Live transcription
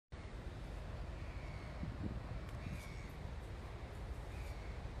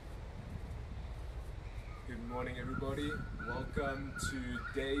morning everybody. Welcome to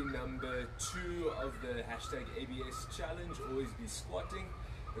day number 2 of the hashtag ABS challenge, always be squatting.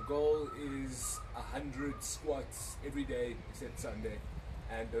 The goal is 100 squats every day except Sunday,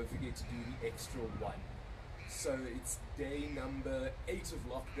 and don't forget to do the extra one. So it's day number 8 of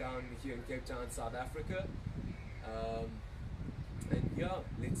lockdown here in Cape Town, South Africa. And yeah,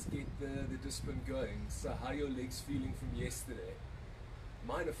 let's get the discipline going. So how are your legs feeling from yesterday?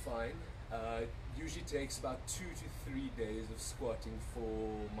 Mine are fine. Usually takes about 2 to 3 days of squatting for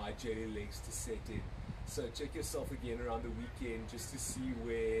my jelly legs to set in. So check yourself again around the weekend just to see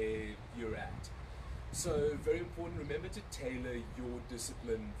where you're at. So very important, remember to tailor your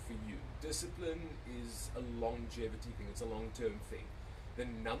discipline for you. Discipline is a longevity thing, it's a long-term thing. The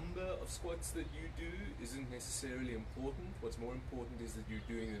number of squats that you do isn't necessarily important. What's more important is that you're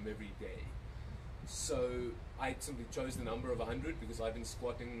doing them every day. So I simply chose the number of 100 because I've been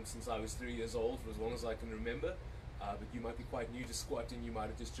squatting since I was 3 years old, for as long as I can remember. But you might be quite new to squatting, you might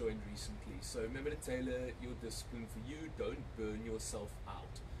have just joined recently. So remember to tailor your discipline for you. Don't burn yourself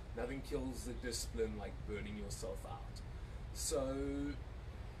out. Nothing kills the discipline like burning yourself out. So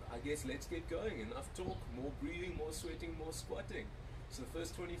I guess let's get going. Enough talk, more breathing, more sweating, more squatting. So the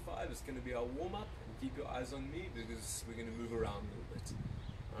first 25 is going to be our warm-up, and keep your eyes on me because we're going to move around a little bit.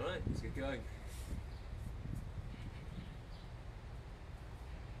 Alright, let's get going.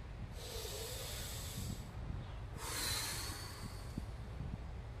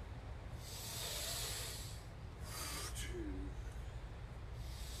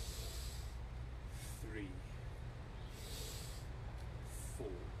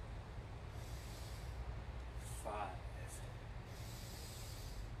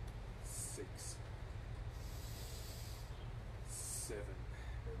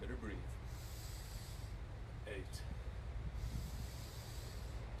 Remember to breathe. 8,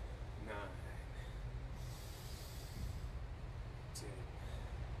 9, 10,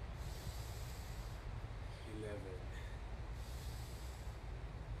 11,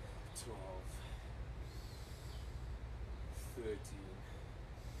 12, 13,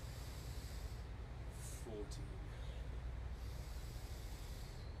 14,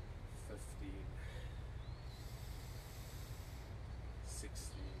 15,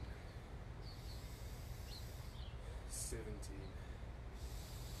 16, 17,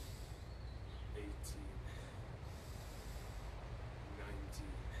 18, 19,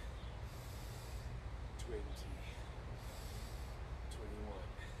 20, 21,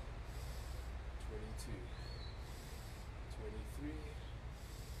 22, 23,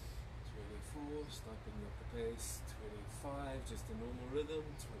 24, start picking up the pace, 25, just a normal rhythm,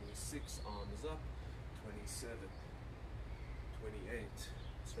 26, arms up, 27, 28,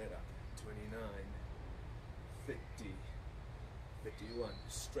 straight up, 29, 30, 31,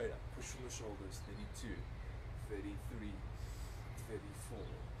 straight up, push from the shoulders, 32, 33, 34,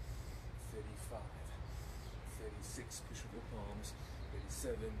 35, 36, push with your palms,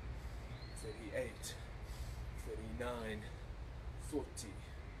 37, 38, 39, 40,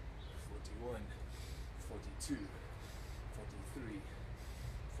 41, 42, 43,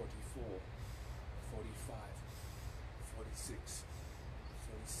 44, 45, 46,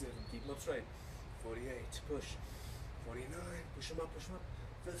 47, keep them up straight, 48, push, 49, push them up,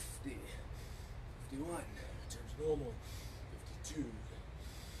 50, 51, return to normal, 52,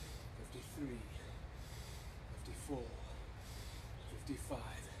 53, 54, 55,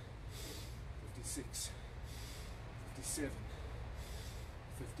 56, 57,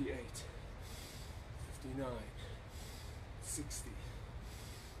 58, 59, 60,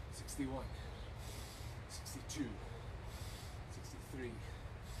 61, 62, 63,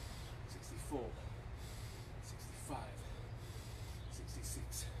 64, 65,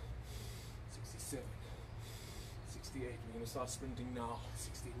 66, 67, 68, we're going to start sprinting now,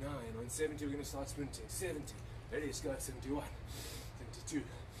 69, on 70 we're going to start sprinting, 70, ready, let's go, 71, 72,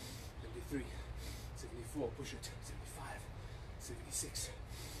 73, 74, push it, 75, 76,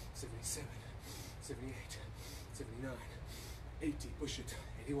 77, 78, 79, 80, push it,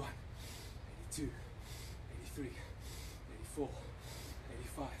 81, 82, 83, 84,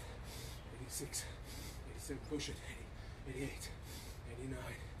 85, 86, 87, push it, 80, 88, 89,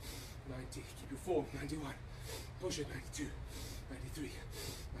 90, keep your form, 91, push it, 92, 93,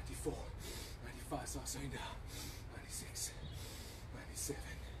 94, 95, start slowing down, 96, 97,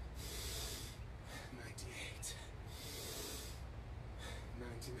 98,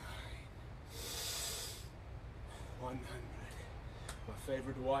 99, 100, my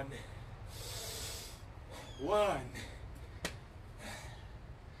favorite one, 1.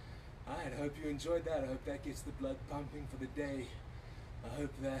 I hope you enjoyed that. I hope that gets the blood pumping for the day. I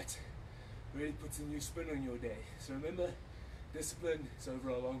hope that really puts a new spin on your day. So remember, discipline is over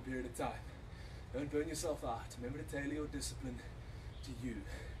a long period of time. Don't burn yourself out. Remember to tailor your discipline to you.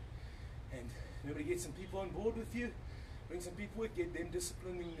 And remember to get some people on board with you. Bring some people with, get them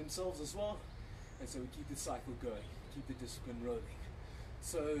disciplining themselves as well. And so we keep the cycle going, keep the discipline rolling.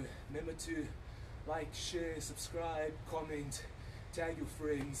 So remember to like, share, subscribe, comment, tag your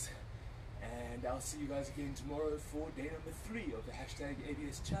friends. And I'll see you guys again tomorrow for day number 3 of the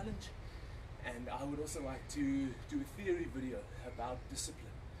 #ABS challenge. And I would also like to do a theory video about discipline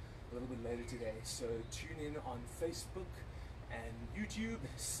a little bit later today. So tune in on Facebook and YouTube,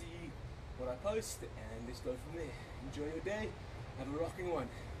 see what I post, and let's go from there. Enjoy your day. Have a rocking one.